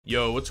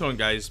Yo, what's going on,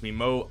 guys? Me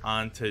Mo,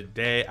 and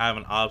today I have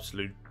an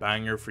absolute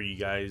banger for you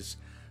guys.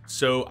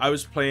 So I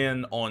was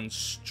playing on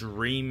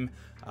stream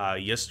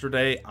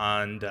yesterday,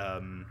 and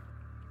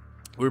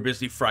we were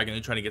basically fragging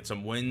and trying to get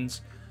some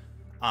wins.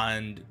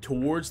 And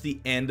towards the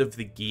end of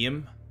the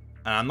game,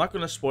 and I'm not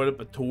going to spoil it,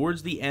 but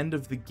towards the end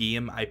of the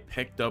game, I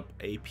picked up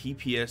a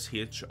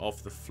PPSH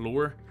off the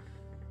floor.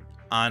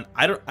 And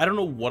I don't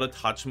know what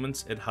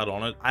attachments it had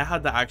on it. I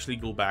had to actually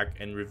go back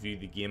and review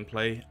the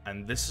gameplay,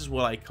 and this is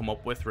what I come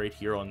up with right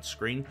here on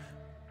screen.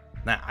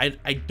 Now, I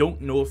don't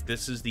know if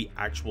this is the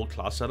actual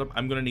class setup.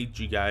 I'm going to need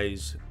you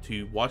guys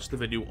to watch the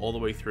video all the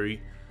way through,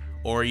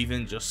 or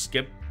even just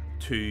skip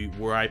to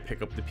where I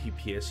pick up the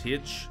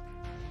PPSH,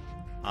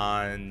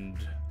 and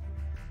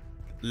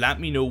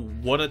let me know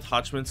what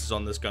attachments is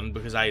on this gun,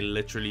 because I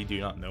literally do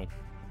not know.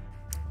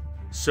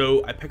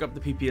 So I pick up the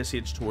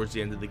PPSH towards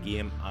the end of the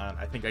game, and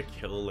I think I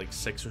kill like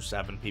 6 or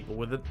 7 people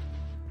with it.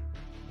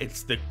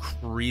 It's the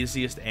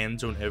craziest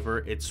end zone ever.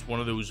 It's one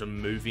of those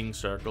moving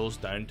circles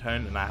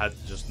downtown, and I had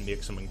to just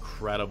make some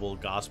incredible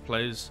gas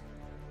plays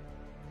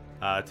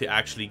to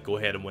actually go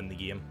ahead and win the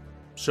game.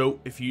 So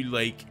if you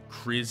like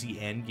crazy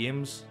end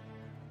games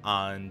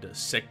and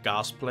sick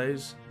gas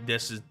plays,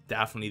 this is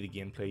definitely the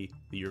gameplay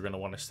that you're going to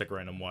want to stick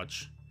around and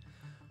watch.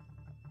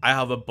 I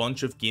have a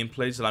bunch of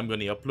gameplays that I'm going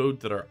to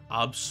upload that are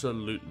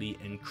absolutely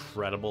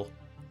incredible.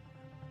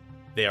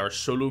 They are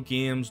solo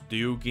games,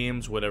 duo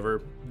games,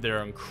 whatever.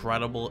 They're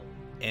incredible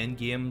end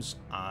games,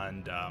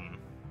 and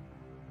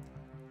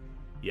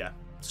yeah.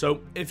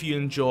 So if you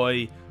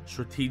enjoy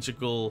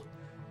strategical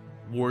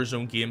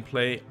Warzone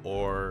gameplay,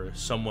 or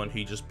someone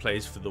who just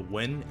plays for the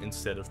win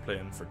instead of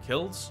playing for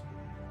kills,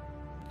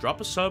 drop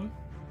a sub,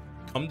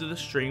 come to the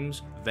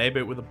streams, vibe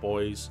out with the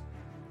boys,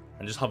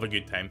 and just have a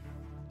good time.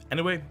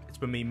 Anyway, it's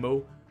been me,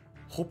 Mo.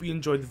 Hope you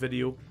enjoyed the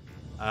video.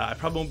 I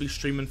probably won't be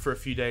streaming for a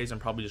few days. I'm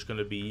probably just going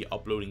to be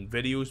uploading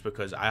videos,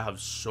 because I have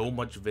so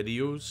much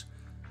videos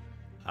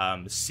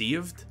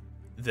saved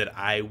that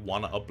I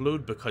want to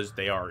upload, because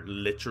they are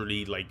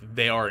literally, like,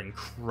 they are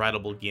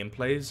incredible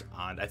gameplays,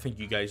 and I think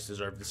you guys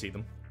deserve to see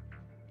them.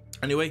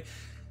 Anyway,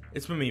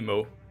 it's been me,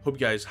 Mo. Hope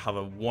you guys have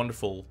a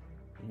wonderful,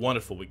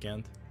 wonderful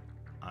weekend,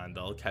 and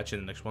I'll catch you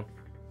in the next one.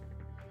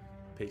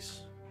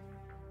 Peace.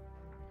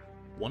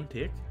 One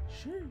take?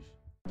 Sheesh.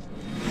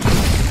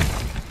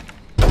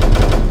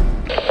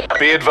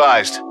 Be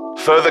advised.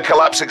 Further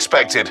collapse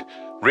expected.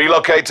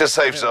 Relocate to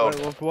safe zone.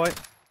 White.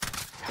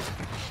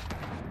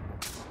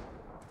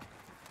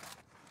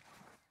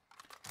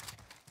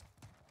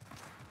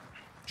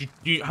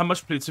 How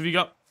much plates have you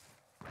got?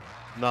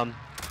 None.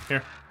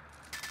 Here.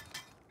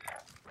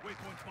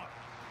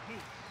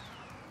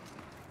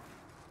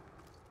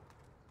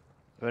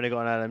 I've only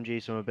got an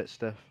LMG, so I'm a bit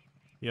stiff.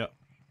 Yeah.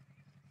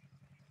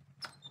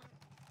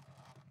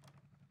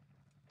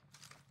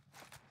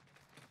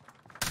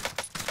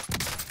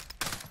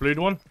 Blued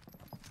one.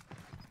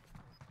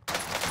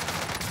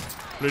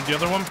 Blued the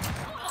other one.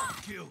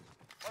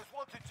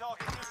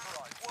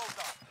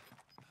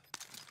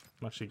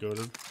 I'm actually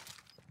goated.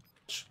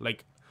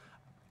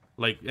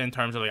 Like in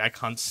terms of, like, I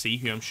can't see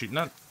who I'm shooting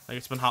at. Like,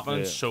 it's been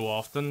happening so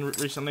often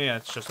recently.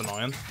 It's just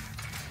annoying.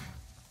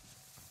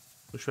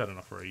 Wish we had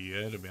enough for a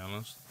year, to be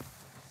honest.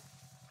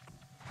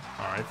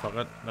 All right, fuck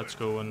it. Let's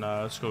go and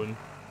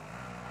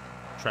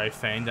try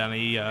find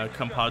any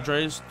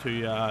compadres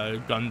to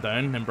gun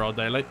down in broad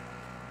daylight.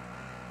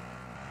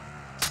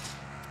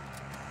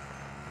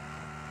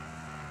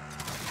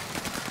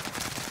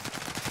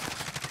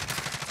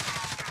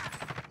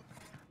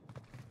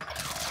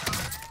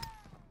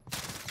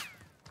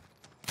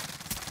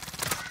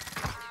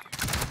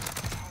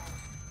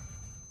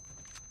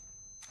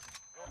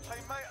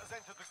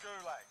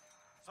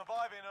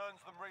 Surviving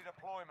earns them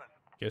redeployment.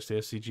 Guess the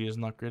SCG is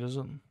not great, is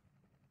it?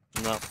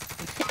 No.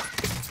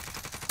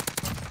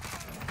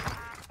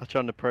 I'm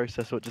trying to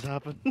process what just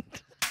happened.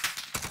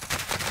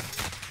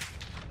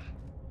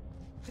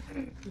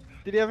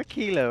 Did he have a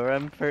kilo or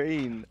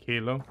M13?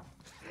 Kilo.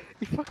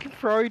 He fucking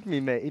fried me,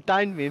 mate. He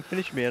downed me and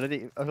finished me,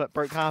 and I like,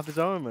 broke half his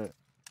armor.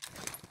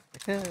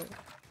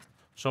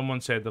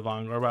 Someone said the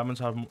Vanguard weapons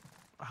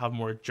have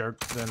more jerk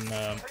than.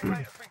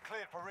 Teammate has been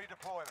cleared for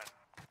redeployment.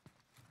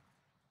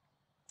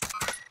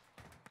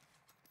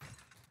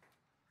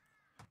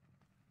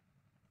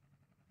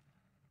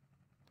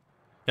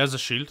 He has a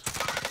shield.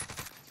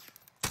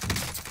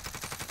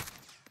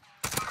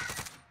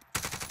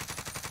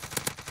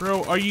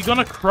 Bro, are you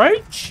gonna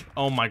crouch?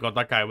 Oh my god,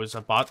 that guy was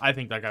a bot. I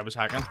think that guy was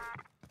hacking.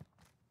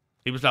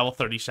 He was level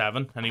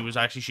 37, and he was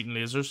actually shooting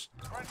lasers.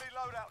 Friendly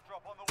loadout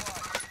drop on the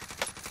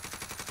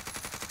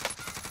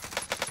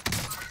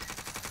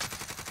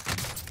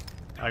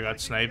way. I got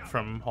sniped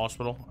from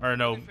hospital. Or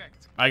no,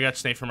 I got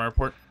sniped from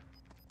airport.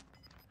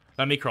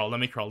 Let me crawl,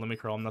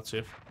 I'm not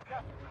safe.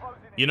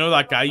 You know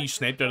that guy you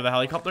sniped out of the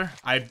helicopter?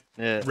 I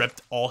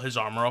ripped all his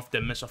armor off,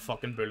 didn't miss a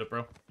fucking bullet,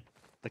 bro.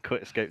 I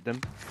quick scoped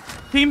him.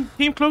 Team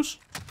close.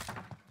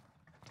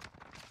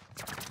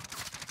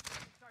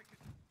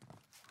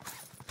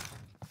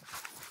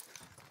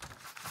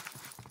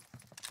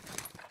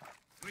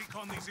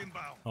 Recon is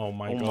inbound. Oh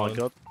my Oh god. my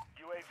god.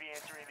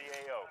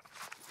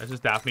 This is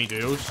definitely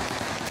duos.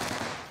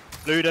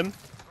 Loot him.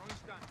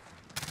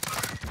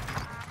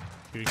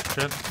 Good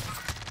shit.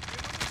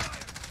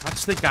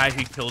 That's the guy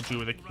who killed you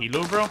with a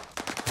kilo, bro.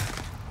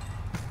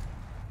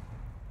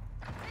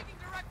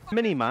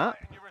 Mini map.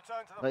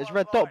 Like, it's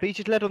red dot, but he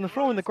just led on the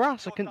floor in the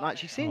grass. I couldn't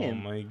actually see Oh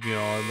him. my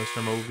god,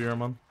 Mr. Movier,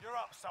 man. You're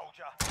up,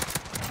 soldier.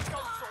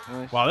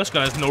 Nice. Wow, this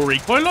guy has no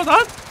recoil on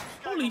that.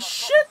 Holy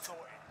shit.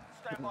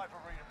 Stand by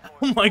for redeployment.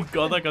 Oh my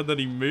god, that guy didn't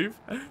even move.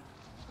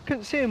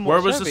 Couldn't see him.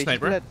 Where was whatsoever, the he just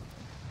sniper?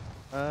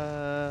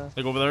 led-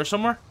 Like over there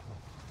somewhere?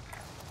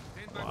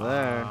 There.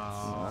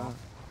 Wow.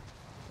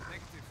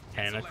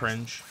 Kinda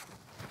cringe.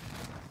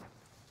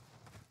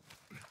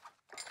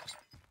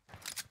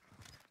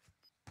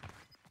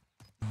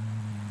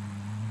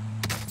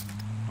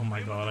 Oh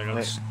my god,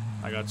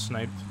 I got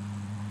sniped.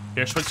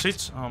 Here, switch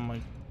seats. Oh my,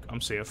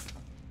 I'm safe.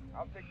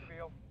 I'll take the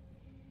wheel.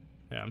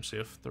 Yeah, I'm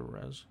safe. The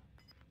res.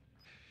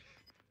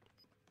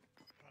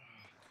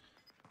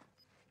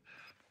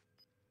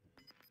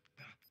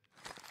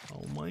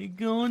 Oh my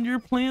god, you're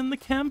playing the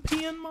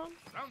campaign, man.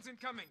 Rounds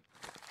incoming.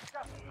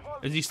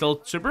 Is he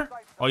still super?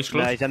 Oh, he's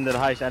close. No, he's under the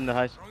house, under the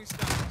house. Throwing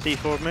stun.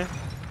 C4 me.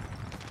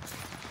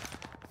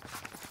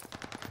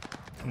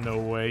 No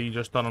way, you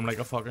just done him like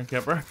a fucking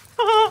kipper.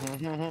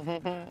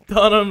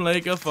 Done him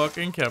like a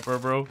fucking kipper,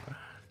 bro.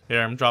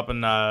 Here, I'm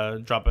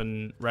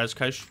dropping res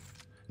cache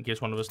in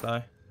case one of us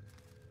die.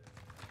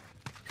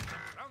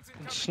 Rounds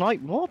incoming.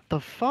 Snipe, what the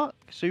fuck?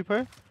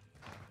 Super?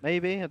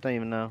 Maybe? I don't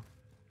even know.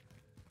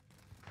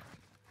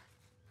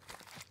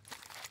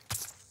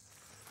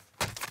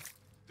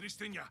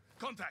 Tristinia,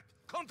 contact,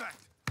 contact.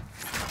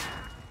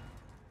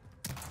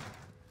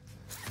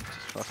 Just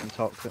fucking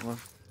toxic, man.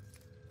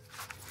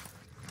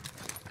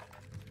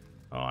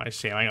 Oh, I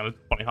see him. I got a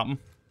bunny hop him.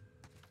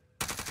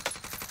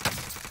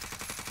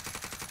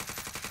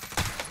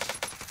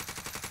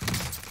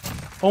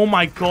 Oh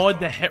my god,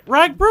 the hit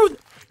rag, bro.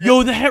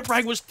 Yo, the hit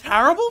rag was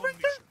terrible right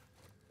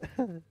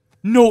there.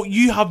 No,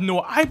 you have no.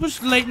 I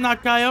was lighting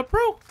that guy up,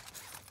 bro.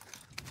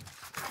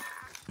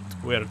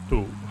 Where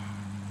to?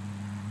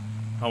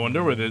 I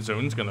wonder where the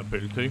zone's gonna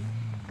pull to.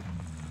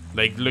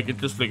 Like,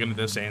 just looking at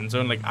this end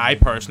zone. Like, I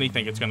personally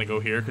think it's gonna go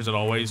here because it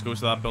always goes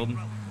to that building.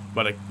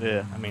 But like,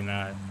 Yeah. I mean,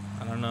 I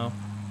don't know.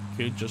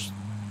 It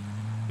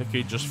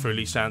could just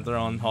fully center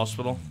on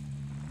hospital.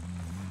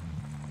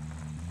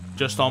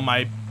 Just on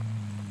my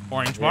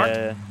orange mark.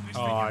 Yeah.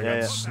 Oh, I got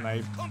Yeah.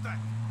 sniped. Contact.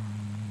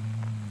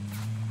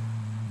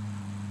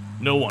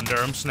 No wonder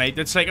I'm sniped.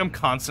 It's like I'm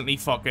constantly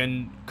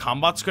fucking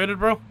combat scouted,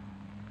 bro.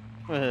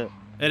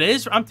 It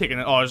is. I'm taking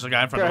it. Oh, there's a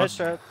guy in front of us.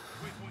 Waypoint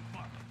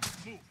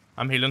marked. Move.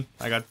 I'm healing.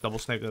 I got double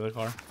sniped in the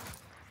car.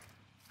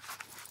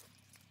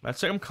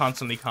 That's like I'm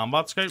constantly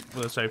combat scout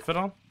with this outfit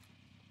on.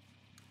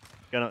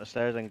 Going up the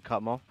stairs and cut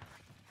him off.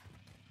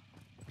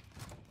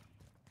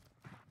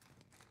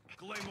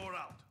 Claymore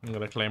out. I'm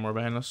gonna claymore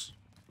behind us.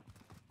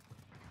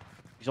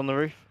 He's on the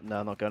roof.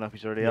 No, not going up.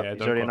 He's already up. He's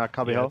don't already go- in our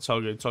cubby yeah, hole. It's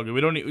all good. It's all good. We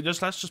don't need. Let's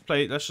just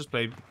play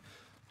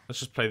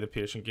the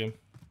patient game.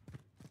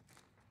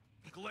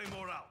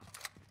 Claymore out.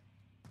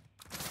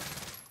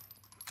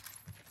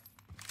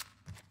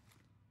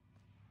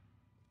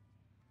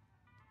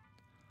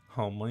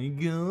 Oh my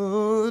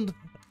god.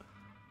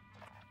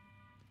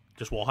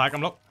 Just wall hack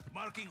him, look.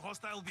 Marking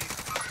hostile vehicle.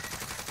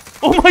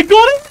 Oh my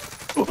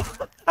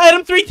god! I had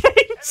him 3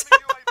 times!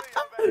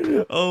 Enemy UAV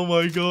overhead. Oh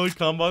my god,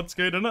 combat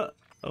scout, innit?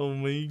 Oh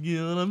my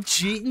god, I'm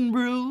cheating,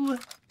 bro.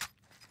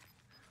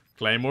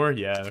 Claymore?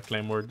 Yeah,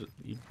 Claymore.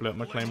 You blew up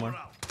my Claymore.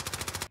 out.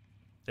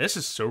 This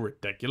is so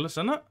ridiculous,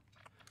 isn't it?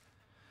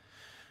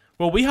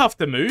 Well, we have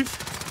to move.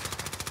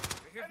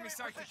 We have me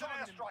sighted. Precision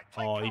airstrike.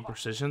 Take Oh, he cover.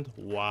 precisioned.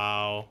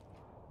 Wow.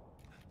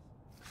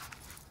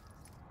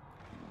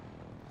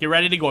 Get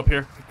ready to go up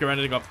here. Get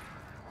ready to go up.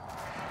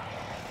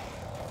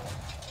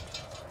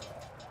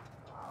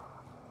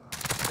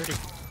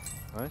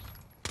 Nice.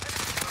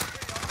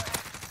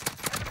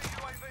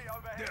 UAV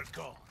overhead. There's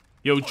call.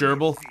 Yo,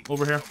 gerbil,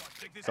 over here.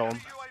 Take this Go out. on.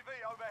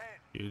 UAV overhead.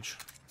 Huge.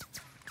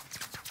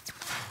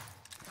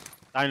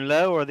 Down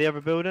low or the other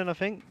building, I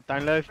think.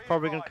 Down low,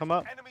 probably going to come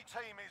up. Enemy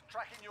team is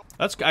tracking your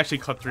Let's actually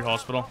cut through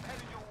hospital.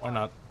 Why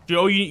not?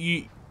 Oh, you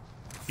need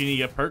to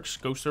get perks,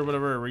 ghost or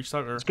whatever, or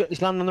restock or.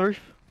 He's landing on the roof.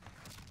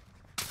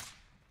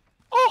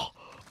 Oh!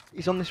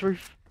 He's on this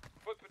roof.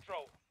 Foot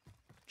patrol.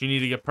 Do you need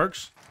to get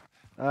perks?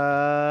 No,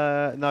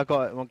 I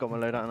got it. I got my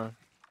loadout now.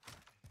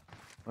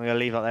 I'm going to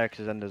leave that there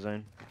because it's end of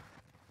zone.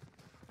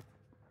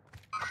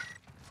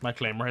 My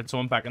claymore hit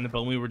someone back in the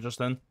building we were just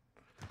in.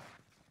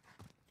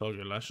 It's all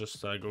good. Let's just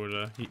go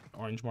to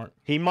orange mark.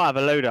 He might have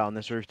a loadout on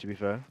this roof, to be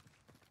fair.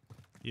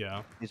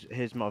 Yeah.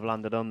 His might have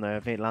landed on there. I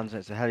think it lands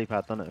next to the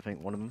helipad, doesn't it? I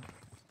think one of them.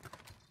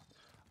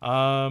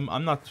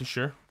 I'm not too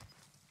sure.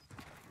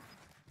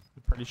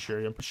 I'm pretty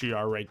sure you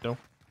are right though.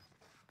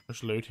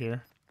 There's loot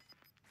here.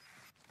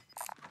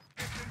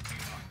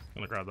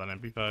 Gonna grab that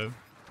MP5.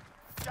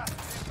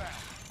 gas inbound.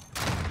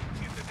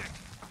 Hit the deck.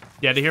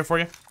 Yeah, to here for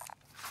you.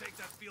 Take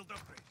that field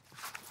upgrade.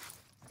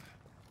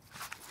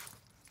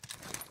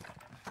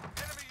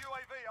 Enemy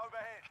UAV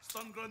overhead.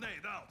 Stun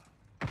grenade out.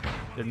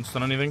 Didn't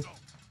stun anything.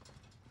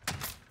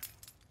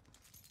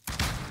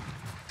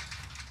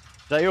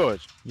 that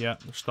yours? Yeah,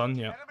 they're stunned,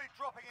 yeah. Enemy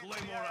dropping into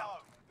the Claymore AO.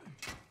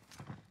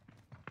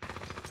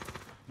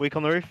 Weak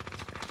on the roof.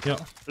 Yeah.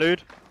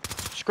 Blued.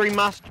 Screen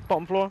masked,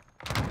 bottom floor.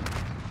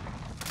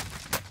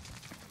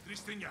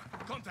 Christina,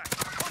 contact.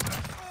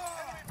 Contact.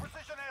 Enemy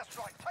precision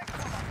airstrike. Take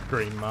cover.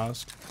 Green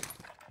mask.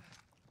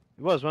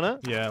 It was,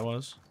 wasn't it? Yeah, it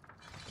was.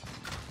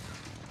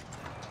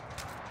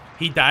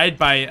 He died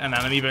by an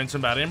enemy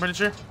bouncing battery, I'm pretty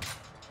sure.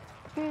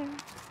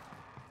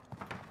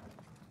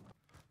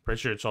 Pretty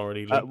sure it's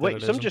already leaked that Wait,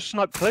 it some isn't. just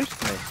sniped close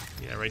to me.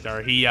 Yeah, right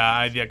there. He,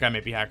 that guy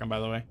might be hacking, by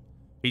the way.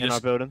 He In our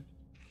just building.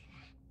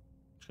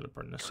 should have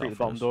burned this Through off. the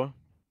bottom door.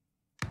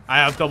 I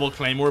have double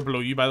claymore below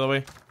you, by the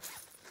way.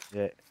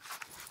 Yeah.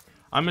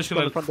 I'm just Go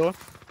on gonna. the front door.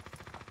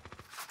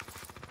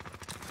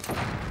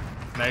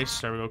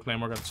 Nice. There we go.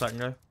 Claymore got the second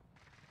guy.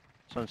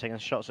 Someone taking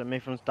shots at me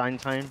from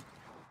downtown.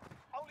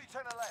 Only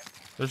 10 are left.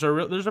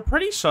 There's a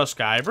pretty sus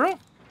guy, bro.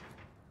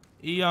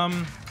 He's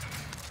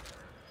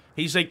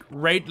like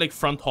right like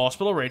front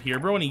hospital right here,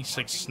 bro, and he's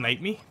like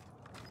sniped me.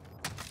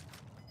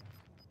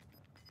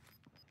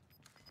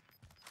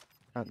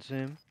 Can't see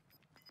him.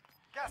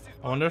 Gas is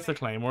I wonder if the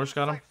moving in. Claymore's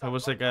got him. Safe It zone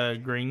was like a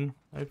located. green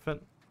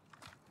outfit.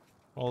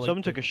 All, like,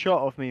 Someone took a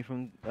shot off me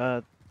from,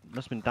 must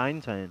have been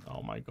downtown.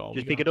 Oh my god.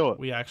 Just we pick it got- up.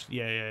 We actually,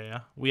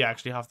 yeah. We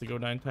actually have to go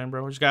downtown,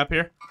 bro. Just get up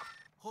here.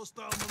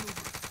 Hostile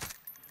maneuver.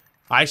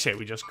 I say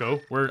we just go.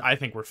 I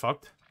think we're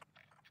fucked.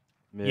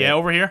 Yeah,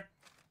 over here.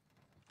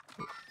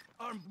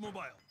 Armed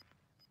mobile.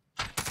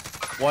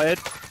 Wired.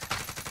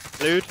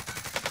 Blued.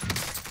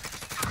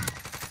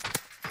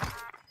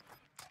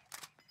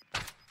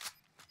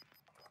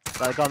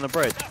 That guy on the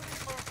bridge.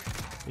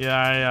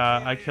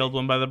 Yeah, I killed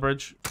one by the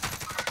bridge.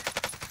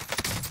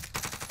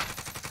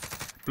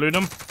 Blew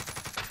him.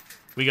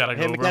 We gotta Hit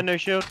go, him bro. again, no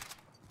shield.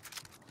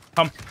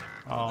 Come.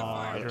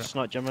 Oh, you're- Just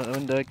not jump out the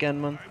window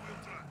again, man.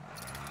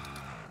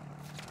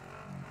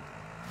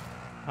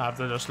 I have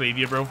to just leave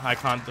you, bro. I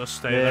can't just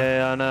stay there.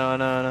 Yeah, I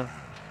know.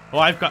 Oh,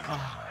 I've got.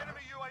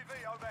 Enemy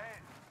UAV overhead.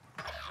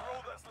 You're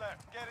all that's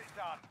left. Get it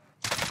done.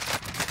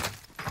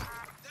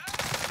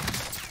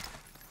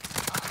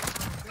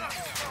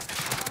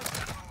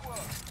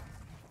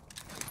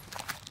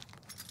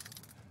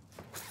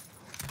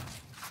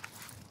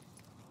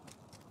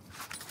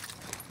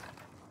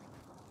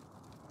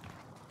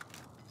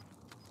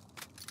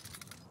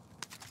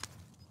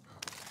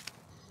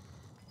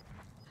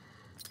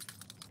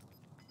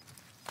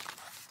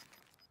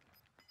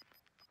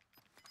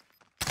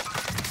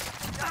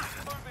 Gas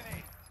is moving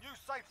in. New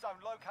safe zone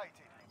located.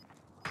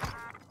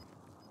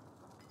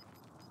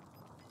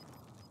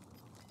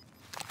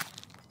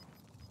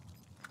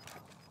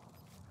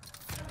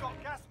 You've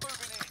got gas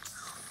moving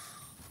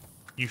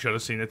in. You should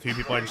have seen the two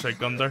people I just like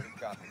gunned there.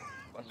 Copy.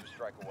 Buster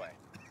strike away.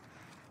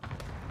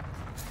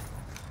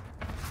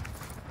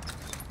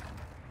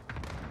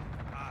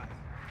 I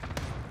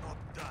not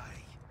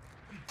die.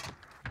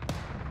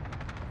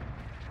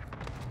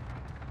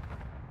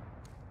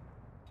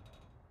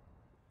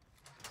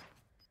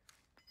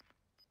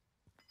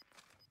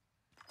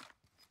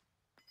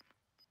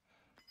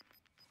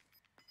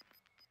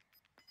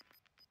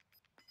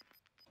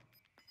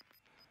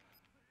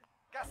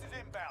 Gas is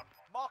inbound.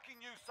 Marking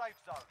new safe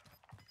zone.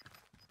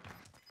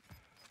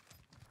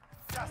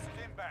 Gas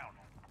is inbound.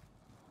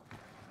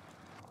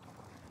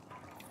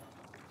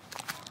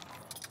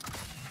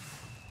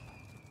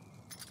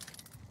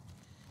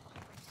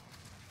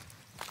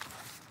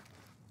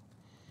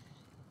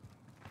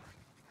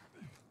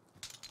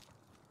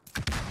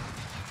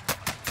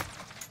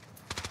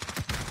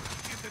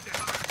 Get the deck.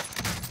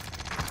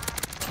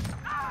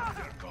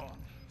 They're gone.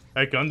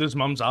 I gunned his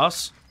mum's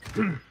ass.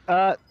 Down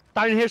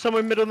here somewhere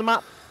in the middle of the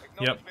map.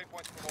 Yep.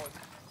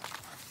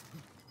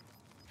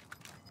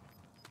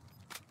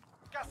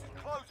 Gas is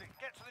closing.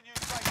 Get to the new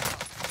safe zone.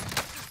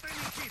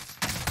 Sustaining kits.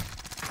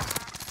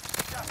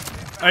 Gas is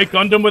inbound. I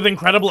gunned him with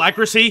incredible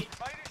accuracy. Made it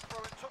through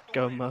and took the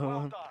Go, win. Mo. Well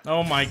done.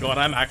 Oh my god,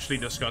 I'm actually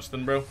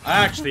disgusting, bro.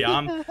 I actually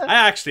am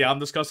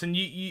disgusting.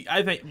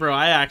 I think, bro,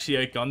 I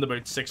actually outgunned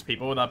about 6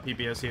 people with that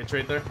PPSH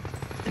right there.